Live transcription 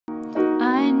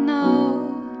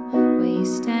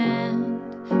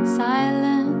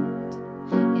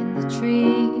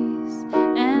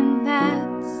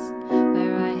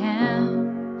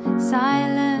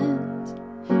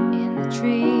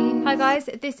guys,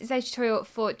 this is a tutorial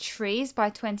for Trees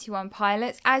by 21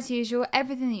 Pilots. As usual,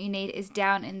 everything that you need is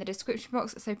down in the description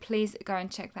box, so please go and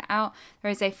check that out.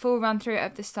 There is a full run through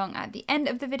of the song at the end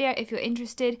of the video if you're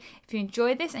interested. If you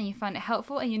enjoyed this and you find it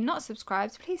helpful and you're not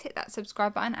subscribed, please hit that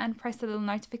subscribe button and press the little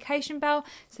notification bell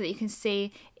so that you can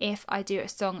see if I do a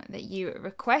song that you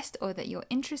request or that you're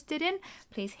interested in.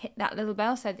 Please hit that little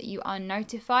bell so that you are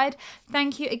notified.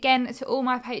 Thank you again to all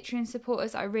my Patreon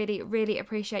supporters. I really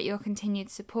appreciate your continued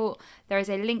support. There is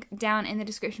a link down in the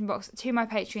description box to my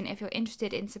Patreon if you're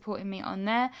interested in supporting me on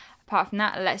there. Apart from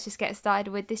that, let's just get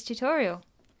started with this tutorial.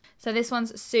 So this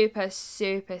one's super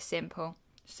simple.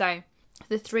 So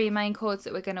the three main chords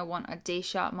that we're going to want are D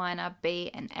sharp minor,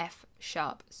 B and F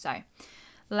sharp. So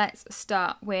let's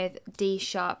start with D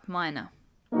sharp minor.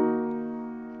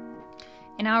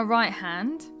 In our right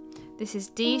hand, this is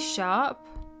D sharp,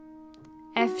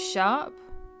 F sharp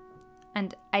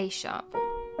and A sharp,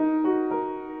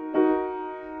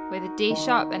 with a D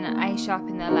sharp and an A sharp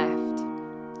in the left.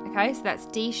 Okay, so that's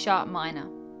D sharp minor.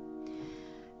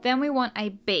 Then we want a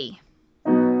B.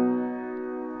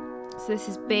 So this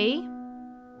is B,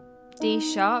 D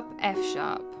sharp, F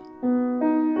sharp,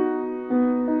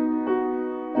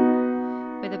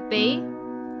 with a B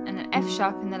and an F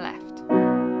sharp in the left.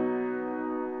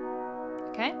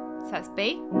 Okay, so that's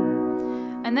B.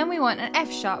 And then we want an F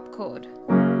sharp chord.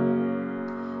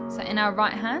 So in our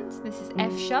right hand, this is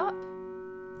F sharp,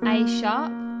 A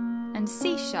sharp and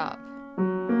C sharp,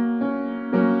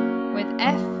 with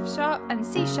F sharp and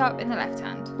C sharp in the left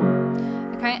hand.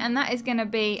 Okay, and that is going to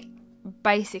be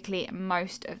basically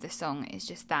most of the song, is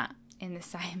just that in the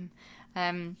same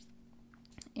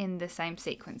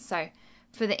sequence. So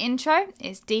for the intro,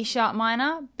 it's D sharp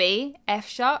minor, B, F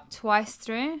sharp twice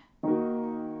through,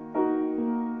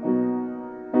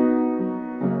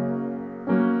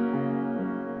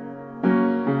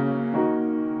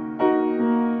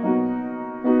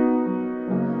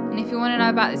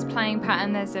 about this playing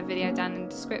pattern, there's a video down in the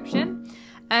description.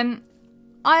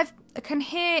 I can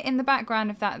hear in the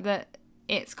background of that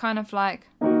it's kind of like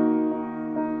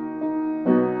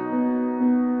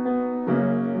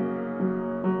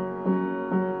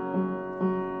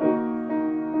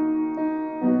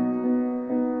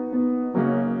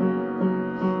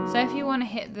so if you want to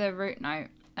hit the root note,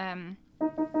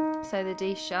 so the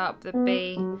D sharp, the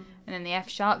B and then the F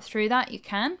sharp through that, you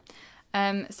can.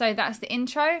 So that's the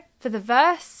intro. For the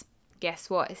verse, guess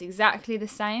what? It's exactly the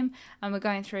same. And we're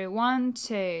going through 1,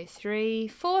 2, 3,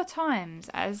 4 times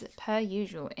as per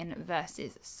usual in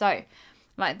verses. So,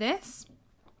 like this.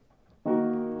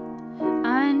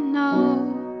 I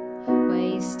know where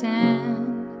you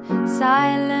stand,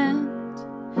 silent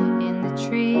in the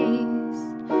trees,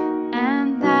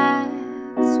 and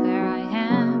that's where I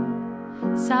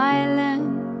am,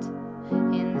 silent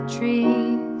in the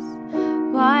trees.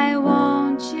 Why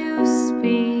won't you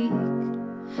speak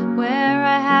where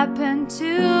I happen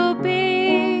to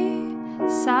be,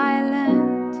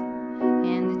 silent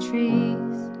in the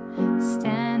trees,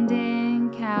 standing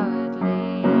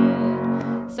cowardly.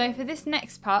 So for this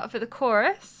next part, for the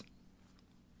chorus,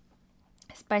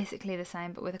 it's basically the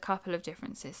same but with a couple of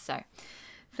differences. So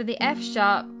for the F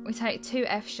sharp, we take 2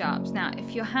 F sharps. Now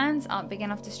if your hands aren't big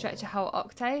enough to stretch a whole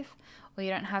octave, or you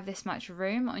don't have this much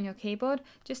room on your keyboard,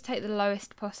 just take the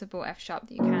lowest possible F sharp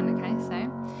that you can, okay?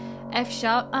 So, F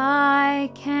sharp,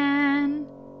 I can,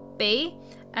 B.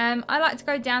 I like to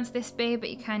go down to this B, but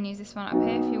you can use this one up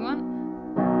here if you want.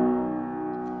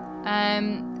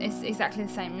 It's exactly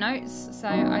the same notes, so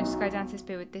I just go down to this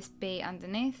B with this B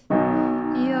underneath.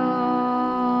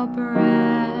 Your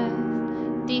breath,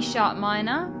 D sharp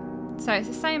minor, so it's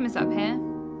the same as up here.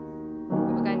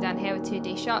 We're going down here with 2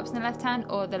 D sharps in the left hand,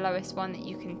 or the lowest one that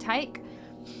you can take.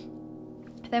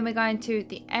 Then we're going to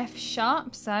the F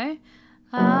sharp, so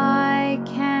I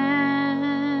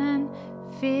can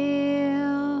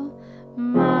feel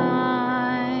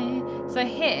my... So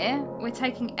here we're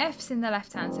taking Fs in the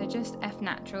left hand, so just F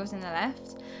naturals in the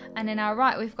left, and in our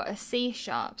right we've got a C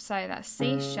sharp, so that's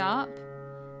C sharp,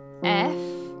 F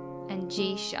and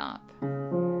G sharp.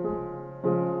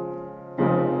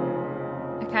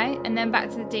 Okay, and then back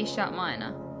to the D sharp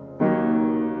minor.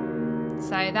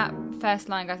 So that first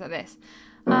line goes like this.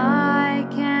 I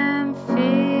can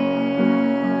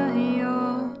feel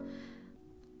your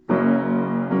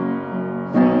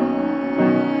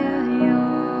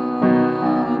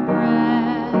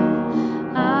breath.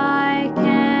 I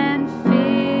can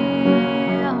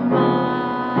feel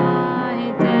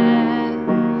my death.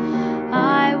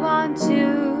 I want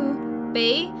to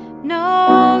be,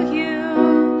 know you.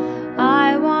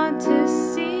 I want to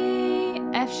see,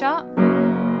 F sharp.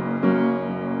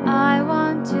 I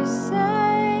want to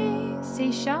say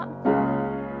C sharp.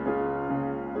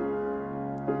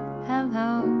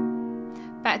 Hello.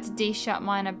 Back to D sharp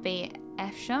minor, B,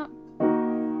 F sharp.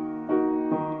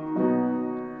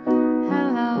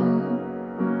 Hello.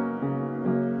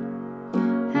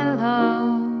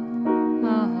 Hello.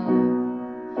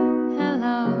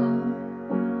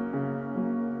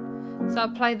 So I'll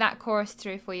play that chorus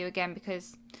through for you again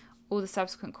because all the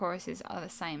subsequent choruses are the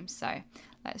same. So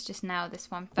let's just nail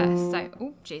this one first. So,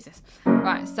 oh, Jesus.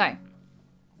 Right, so.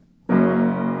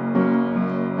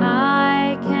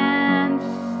 I can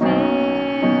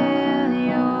feel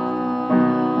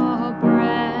your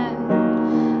breath.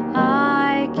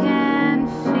 I can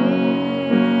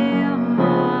feel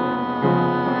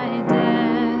my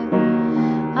death.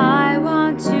 I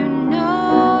want to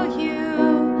know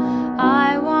you.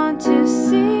 I want to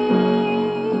see.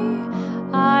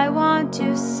 I want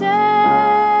to say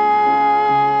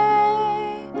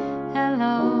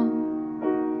hello.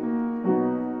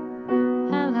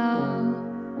 Hello.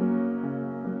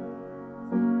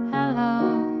 Hello.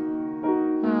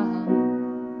 Oh.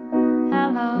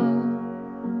 Hello.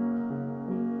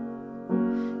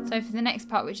 So for the next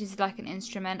part, which is like an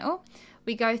instrumental,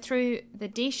 we go through the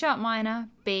D sharp minor,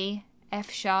 B,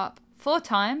 F sharp 4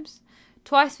 times,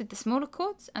 twice with the smaller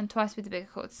chords and twice with the bigger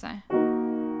chords. So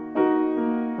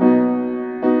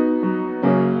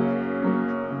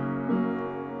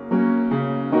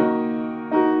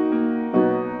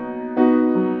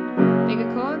bigger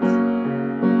chords.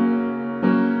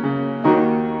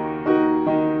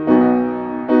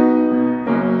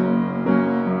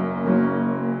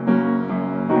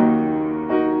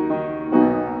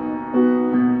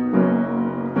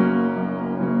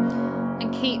 And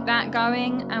keep that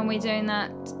going, and we're doing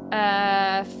that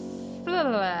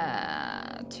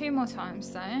 2 more times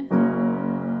though.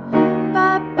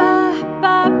 Ba ba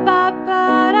ba ba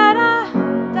ba da da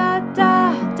da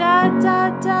da da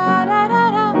da da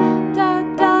da da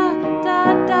da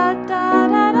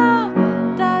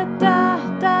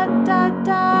da da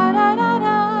da da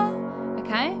da.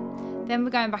 Okay, then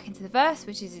we're going back into the verse,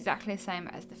 which is exactly the same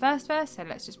as the first verse. So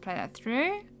let's just play that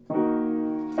through.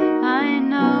 I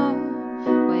know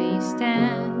where you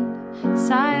stand,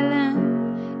 silent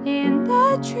in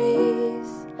the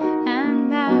trees,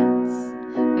 and that's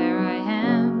where I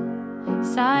am,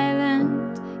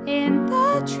 silent in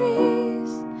the trees.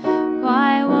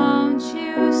 Why won't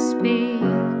you speak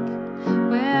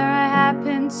where I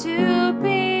happen to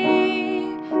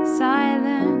be,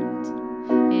 silent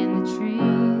in the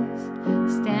trees,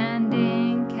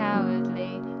 standing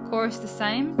cowardly. Chorus the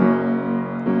same.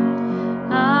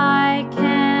 I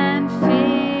can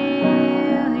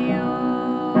feel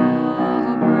your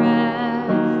breath.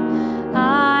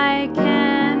 I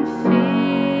can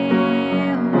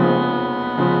feel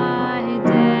my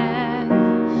death.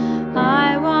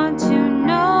 I want to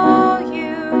know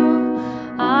you.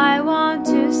 I want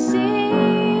to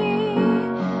see.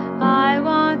 I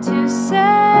want to say.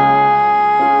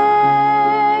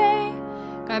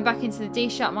 Going back into the D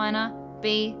sharp minor,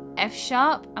 B, F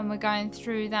sharp, and we're going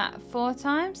through that 4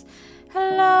 times.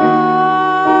 Hello.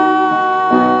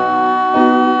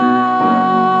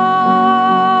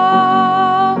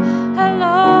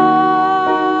 Hello. Hello.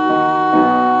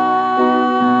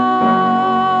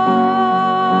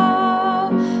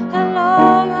 Hello.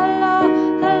 Hello.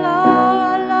 Hello.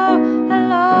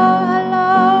 Hello. Hello.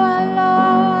 Hello.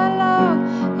 Hello.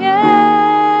 Yeah.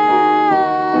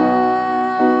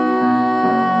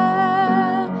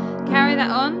 Carry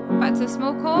that on. Back to the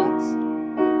small chords,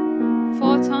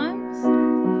 4 times.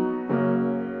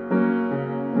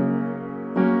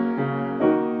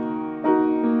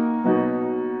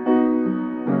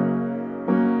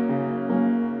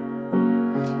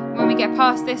 When we get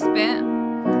past this bit,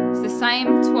 it's the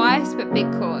same twice but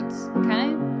big chords,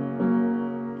 okay?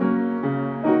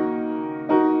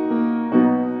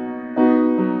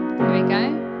 Here we go.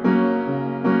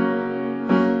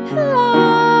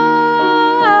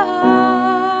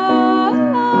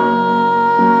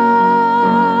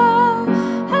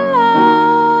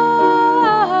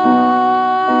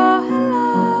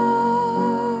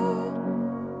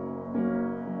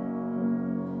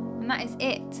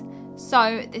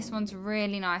 So this one's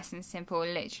really nice and simple.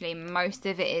 Literally most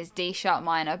of it is D sharp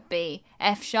minor, B,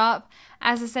 F sharp.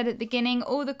 As I said at the beginning,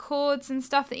 all the chords and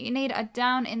stuff that you need are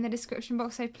down in the description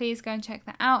box, so please go and check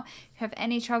that out. If you have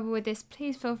any trouble with this,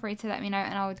 please feel free to let me know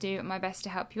and I will do my best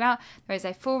to help you out. There is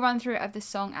a full run through of the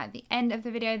song at the end of the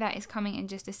video that is coming in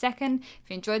just a second. If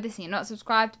you enjoyed this and you're not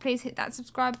subscribed, please hit that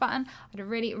subscribe button. I'd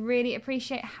really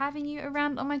appreciate having you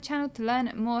around on my channel to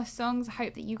learn more songs. I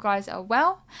hope that you guys are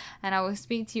well, and I will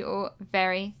speak to you all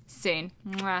very soon.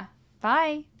 Mwah.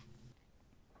 Bye.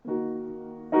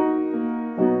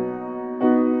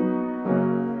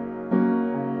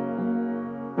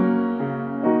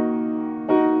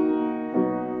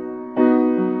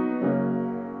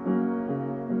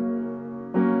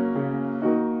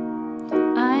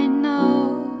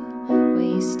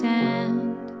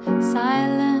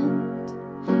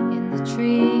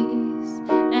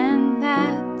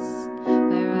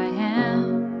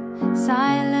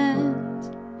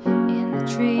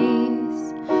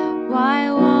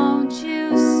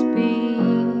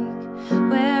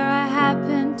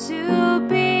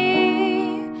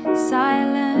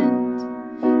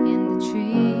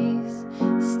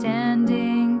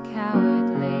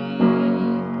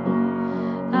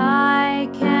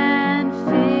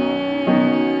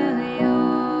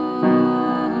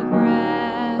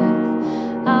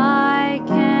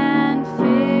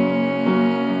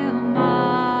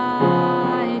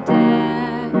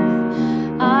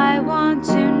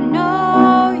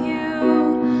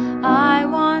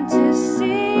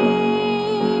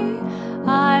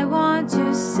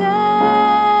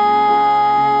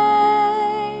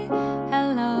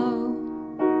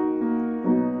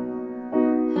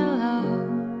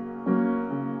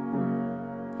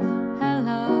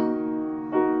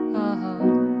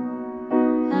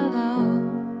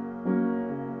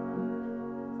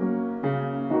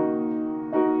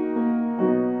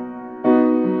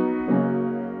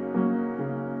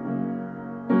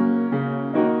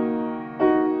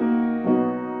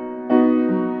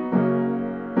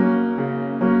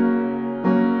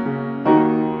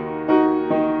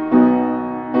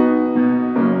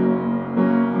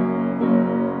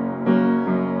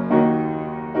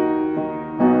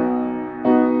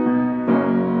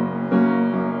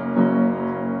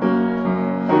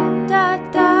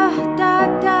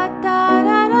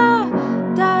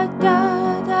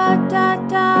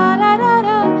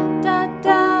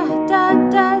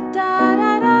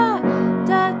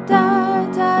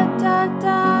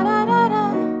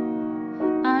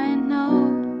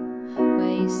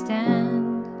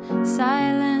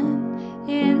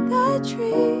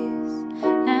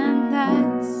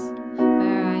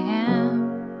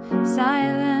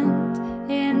 silent